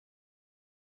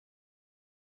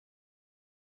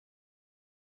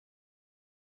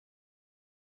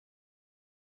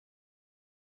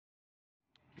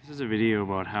This is a video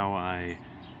about how I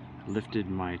lifted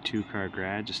my 2-car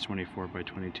garage. It's 24 by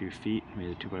 22 feet,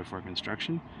 made a 2x4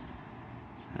 construction.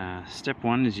 Step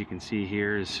one, as you can see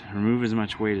here, is remove as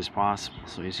much weight as possible.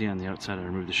 So you see on the outside I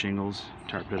removed the shingles,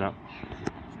 tarped it up.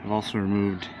 I've also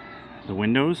removed the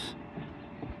windows,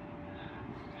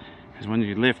 because when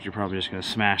you lift you're probably just going to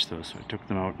smash those, so I took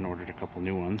them out and ordered a couple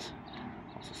new ones.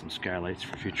 Also some skylights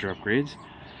for future upgrades.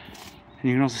 And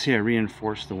you can also see I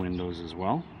reinforced the windows as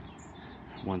well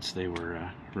once they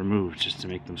were removed, just to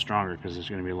make them stronger, because there's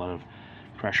going to be a lot of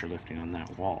pressure lifting on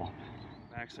that wall.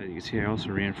 Backside, you can see I also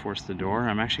reinforced the door.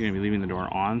 I'm actually going to be leaving the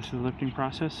door on through the lifting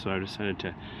process, so I decided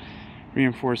to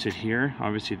reinforce it here.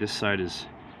 Obviously this side is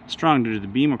strong due to the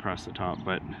beam across the top,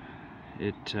 but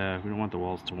we don't want the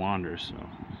walls to wander, so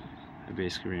I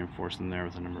basically reinforced them there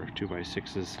with a number of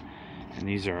 2x6s. And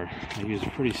these I use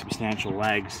pretty substantial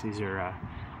legs. These are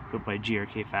built by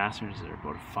GRK Fasteners. They're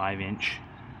about a 5-inch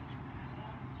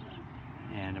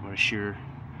and about a shear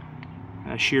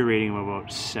rating of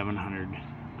about 700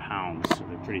 pounds, so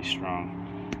they're pretty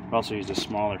strong. I've also used a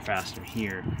smaller fastener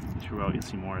here throughout. You'll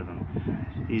see more of them.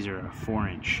 These are a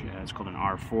 4-inch. It's called an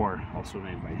R4, also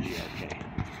made by GRK.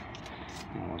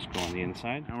 Now let's go on the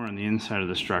inside. Now we're on the inside of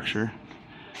the structure.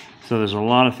 So there's a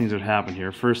lot of things that happen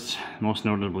here. First, most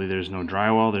notably, there's no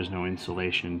drywall, there's no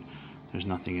insulation, there's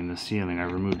nothing in the ceiling. I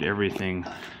removed everything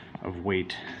of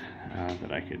weight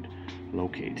that I could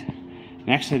locate.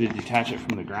 Next, I had to detach it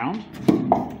from the ground.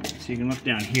 So you can look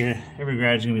down here. Every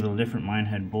garage is going to be a little different. Mine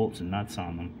had bolts and nuts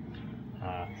on them.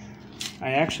 I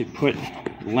actually put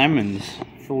lemons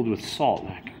filled with salt.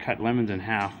 I cut lemons in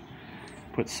half,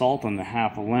 put salt on the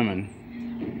half a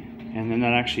lemon, and then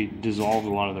that actually dissolved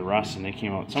a lot of the rust, and they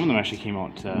came out. Some of them actually came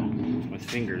out with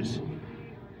fingers.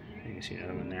 You can see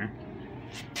another one there.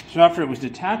 So after it was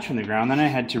detached from the ground, then I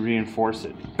had to reinforce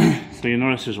it. So you'll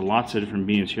notice there's lots of different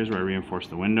beams. Here's where I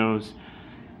reinforced the windows.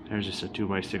 There's just a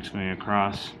 2x6 going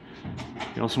across.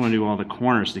 You also want to do all the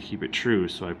corners to keep it true,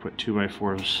 so I put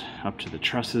 2x4s up to the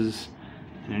trusses,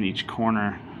 and in each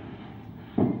corner,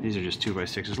 these are just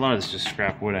 2x6s. A lot of this is just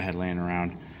scrap wood I had laying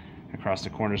around across the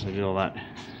corners. I did all that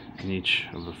in each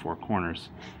of the 4 corners.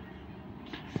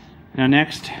 Now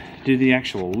next, to do the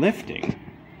actual lifting,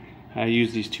 I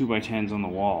use these 2x10s on the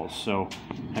walls. So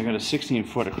I got a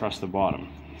 16-foot across the bottom,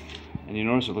 and you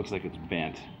notice it looks like it's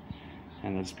bent,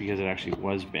 and that's because it actually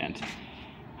was bent.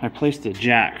 I placed a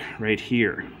jack right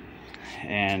here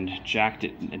and jacked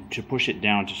it to push it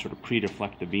down to sort of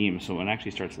pre-deflect the beam, so when it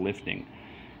actually starts lifting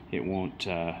it won't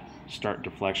start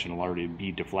deflection, it'll already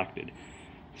be deflected.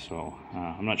 So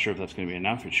I'm not sure if that's going to be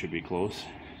enough. It should be close.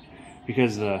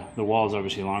 Because the wall is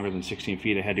obviously longer than 16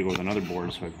 feet, I had to go with another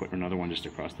board, so I put another one just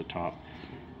across the top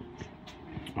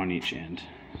on each end,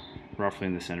 roughly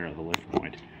in the center of the lift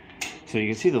point. So you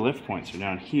can see the lift points are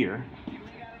down here.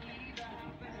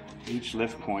 Each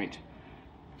lift point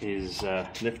is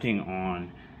lifting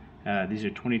on, these are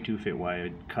 22 foot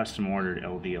wide, custom ordered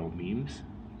LVL beams.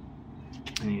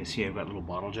 And you can see I've got little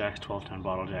bottle jacks, 12-ton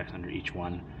bottle jacks under each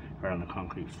one, right on the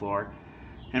concrete floor.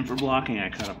 And for blocking, I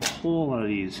cut up a whole lot of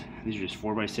these. These are just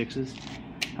 4x6s.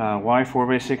 Why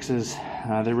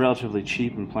 4x6s? They're relatively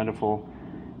cheap and plentiful,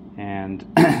 and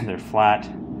they're flat.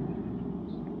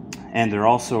 And they're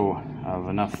also of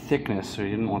enough thickness, so you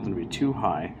didn't want them to be too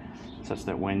high, such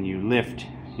that when you lift,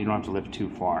 you don't have to lift too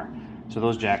far. So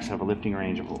those jacks have a lifting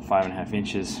range of about 5.5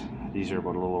 inches. These are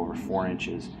about a little over 4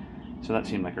 inches. So that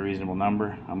seemed like a reasonable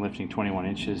number. I'm lifting 21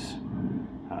 inches.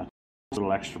 A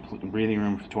little extra breathing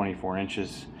room for 24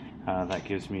 inches. That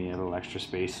gives me a little extra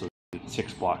space, so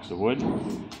 6 blocks of wood.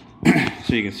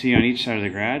 So you can see on each side of the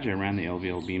garage I ran the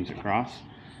LVL beams across,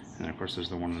 and of course there's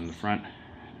the one in the front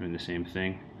doing the same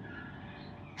thing.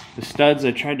 The studs,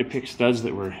 I tried to pick studs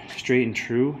that were straight and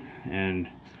true, and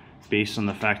based on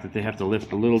the fact that they have to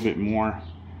lift a little bit more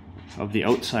of the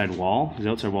outside wall, because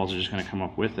the outside walls are just going to come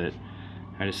up with it,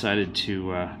 I decided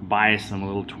to bias them a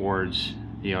little towards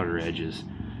the outer edges,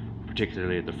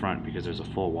 particularly at the front, because there's a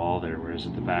full wall there, whereas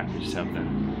at the back we just have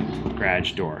the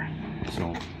garage door.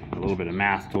 So a little bit of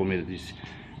math told me that these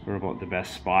were about the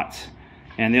best spots,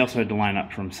 and they also had to line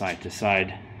up from side to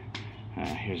side.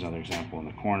 Here's another example in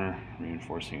the corner,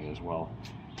 reinforcing it as well,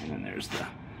 and then there's the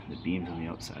beams on the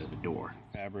outside of the door.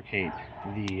 Fabricate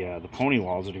the pony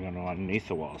walls that are going to go underneath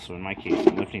the wall. So in my case,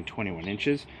 I'm lifting 21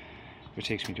 inches, which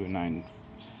takes me to a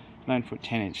 9-foot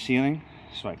 10-inch ceiling.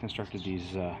 So I constructed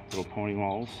these little pony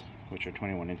walls, which are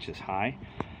 21 inches high.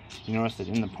 You notice that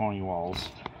in the pony walls,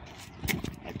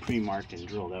 I pre-marked and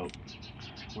drilled out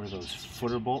where those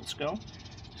footer bolts go.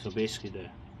 So basically the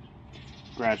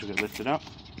garage will get lifted up,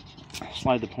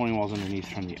 slide the pony walls underneath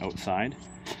from the outside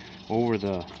over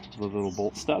the little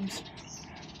bolt stubs,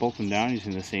 bolt them down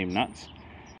using the same nuts,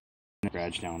 and the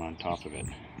garage down on top of it.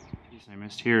 The piece I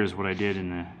missed here is what I did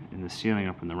in the ceiling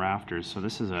up in the rafters. So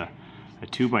this is a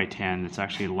 2x10 that's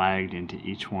actually lagged into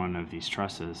each one of these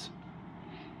trusses,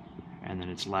 and then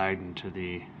it's lagged into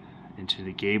the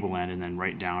gable end and then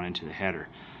right down into the header.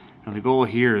 Now the goal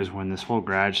here is when this whole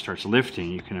garage starts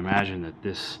lifting, you can imagine that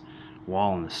this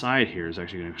wall on the side here is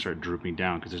actually going to start drooping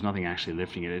down because there's nothing actually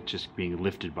lifting it. It's just being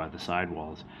lifted by the side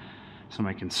walls. So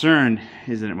my concern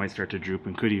is that it might start to droop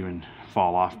and could even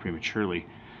fall off prematurely.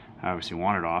 I obviously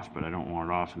want it off, but I don't want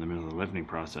it off in the middle of the lifting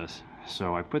process.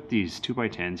 So I put these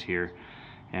 2x10s here,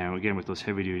 and again with those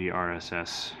heavy duty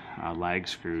RSS lag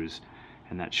screws,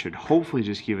 and that should hopefully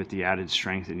just give it the added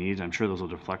strength it needs. I'm sure those will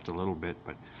deflect a little bit,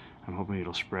 but I'm hoping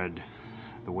it'll spread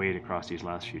the weight across these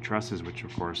last few trusses, which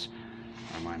of course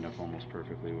are lined up almost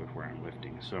perfectly with where I'm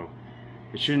lifting. So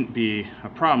it shouldn't be a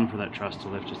problem for that truss to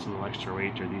lift just a little extra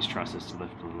weight, or these trusses to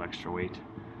lift a little extra weight.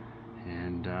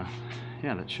 And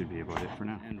yeah, that should be about it for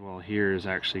now. And wall here is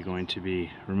actually going to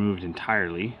be removed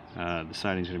entirely. The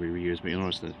siding is going to be reused, but you'll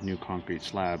notice the new concrete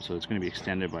slab, so it's going to be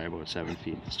extended by about 7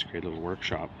 feet just to create a little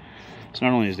workshop. So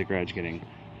not only is the garage getting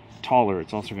taller,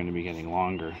 it's also going to be getting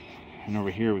longer. And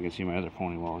over here we can see my other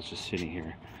pony wall is just sitting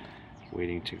here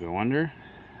waiting to go under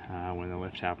when the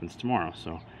lift happens tomorrow.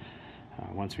 So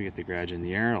once we get the garage in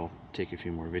the air, I'll take a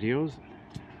few more videos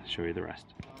and show you the rest.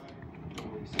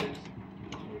 46,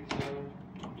 47,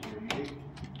 48,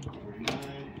 49,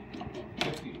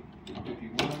 50,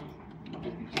 51,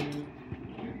 52,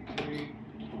 53,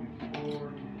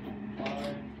 54,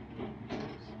 55,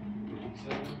 56,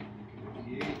 57,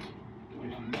 58,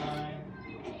 59,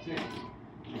 60,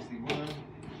 61,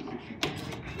 62,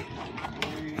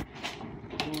 63,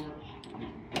 64,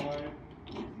 65,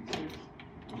 66,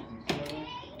 67,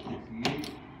 68,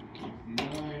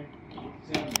 69,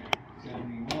 70,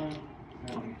 71,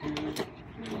 72,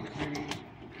 73,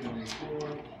 74,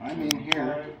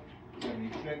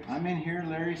 I'm in here,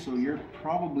 Larry, so you're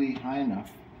probably high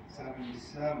enough.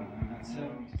 77, I'm at 70.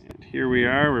 And here we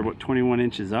are, we're about 21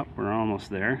 inches up, we're almost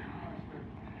there.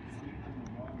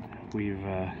 We've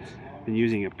been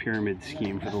using a pyramid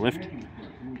scheme for the lift, so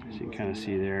you can kind of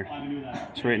see there.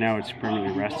 So right now it's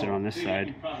permanently rested on this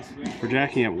side. We're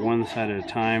jacking up one side at a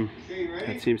time.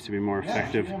 That seems to be more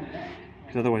effective,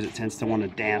 because otherwise it tends to want to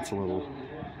dance a little.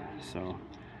 So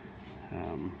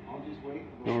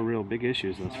no real big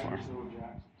issues thus far.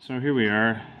 So here we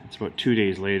are, it's about 2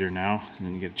 days later now, and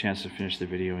didn't get a chance to finish the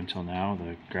video until now.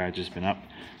 The garage has been up,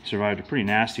 survived a pretty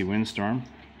nasty windstorm.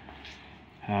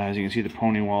 As you can see, the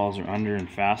pony walls are under and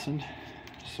fastened,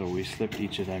 so we slipped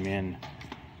each of them in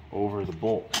over the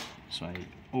bolt. So I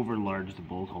overlarged the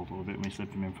bolt hole a little bit when we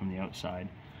slipped them in from the outside,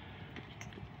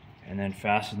 and then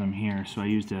fastened them here. So I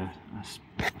used you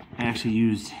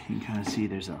can kind of see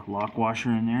there's a lock washer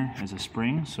in there as a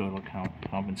spring, so it'll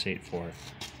compensate for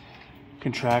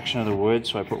contraction of the wood.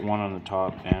 So I put one on the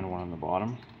top and one on the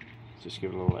bottom, just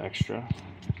give it a little extra.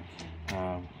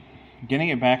 Getting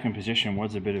it back in position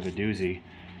was a bit of a doozy.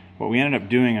 What we ended up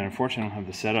doing, and unfortunately I don't have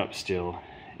the setup still,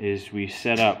 is we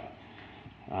set up,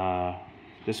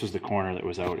 this was the corner that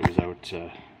was out. It was out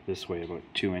this way, about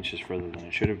 2 inches further than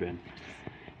it should have been.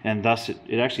 And thus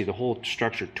it actually, the whole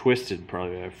structure twisted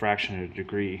probably a fraction of a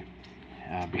degree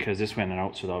because this went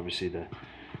out, so obviously the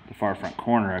far front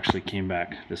corner actually came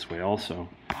back this way also.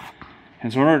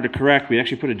 And so in order to correct, we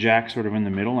actually put a jack sort of in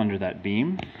the middle under that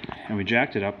beam, and we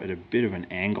jacked it up at a bit of an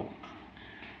angle.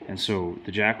 And so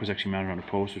the jack was actually mounted on a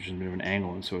post, which is a bit of an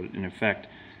angle, and so in effect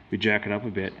we'd jack it up a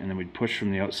bit, and then we'd push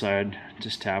from the outside,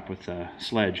 just tap with a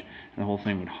sledge, and the whole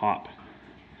thing would hop.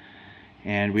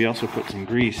 And we also put some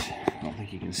grease, I don't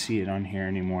think you can see it on here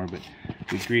anymore, but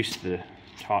we greased the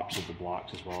tops of the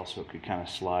blocks as well so it could kind of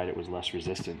slide, it was less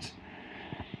resistance.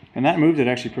 And that moved it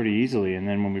actually pretty easily, and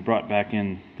then when we brought back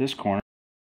in this corner,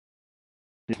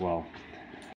 well,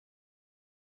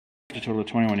 a total of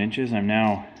 21 inches. I'm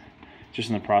now just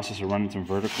in the process of running some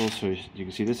verticals, so you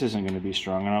can see this isn't going to be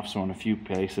strong enough, so in a few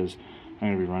places I'm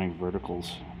going to be running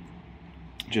verticals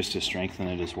just to strengthen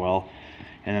it as well.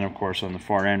 And then of course on the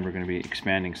far end we're going to be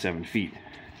expanding 7 feet,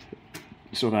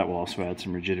 so that will also add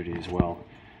some rigidity as well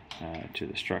to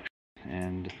the structure.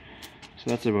 And so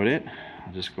that's about it.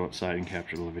 I'll just go outside and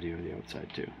capture a little video of the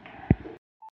outside too.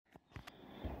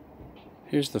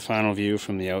 Here's the final view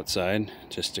from the outside,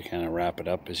 just to kind of wrap it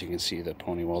up. As you can see, the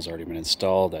pony wall's already been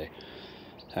installed. I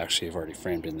actually have already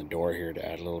framed in the door here to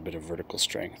add a little bit of vertical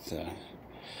strength.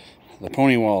 The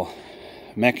pony wall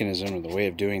mechanism, or the way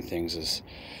of doing things, is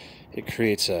it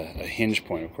creates a hinge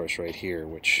point, of course, right here,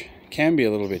 which can be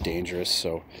a little bit dangerous.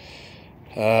 So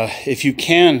if you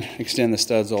can extend the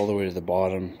studs all the way to the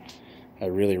bottom, I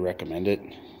really recommend it.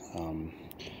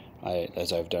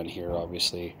 as I've done here,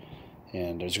 obviously.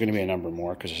 And there's going to be a number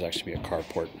more because there's actually be a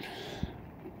carport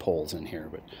poles in here.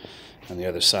 But on the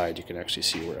other side, you can actually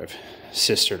see where I've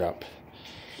sistered up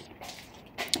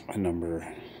a number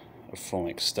of full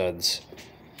length studs.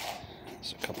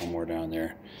 There's a couple more down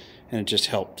there, and it just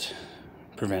helped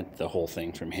prevent the whole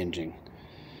thing from hinging.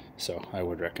 So I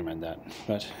would recommend that.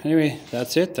 But anyway,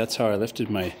 that's it. That's how I lifted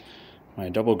my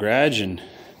double garage. And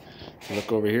if you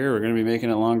look over here, we're going to be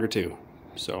making it longer too.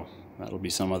 So that'll be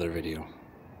some other video.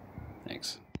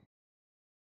 Thanks.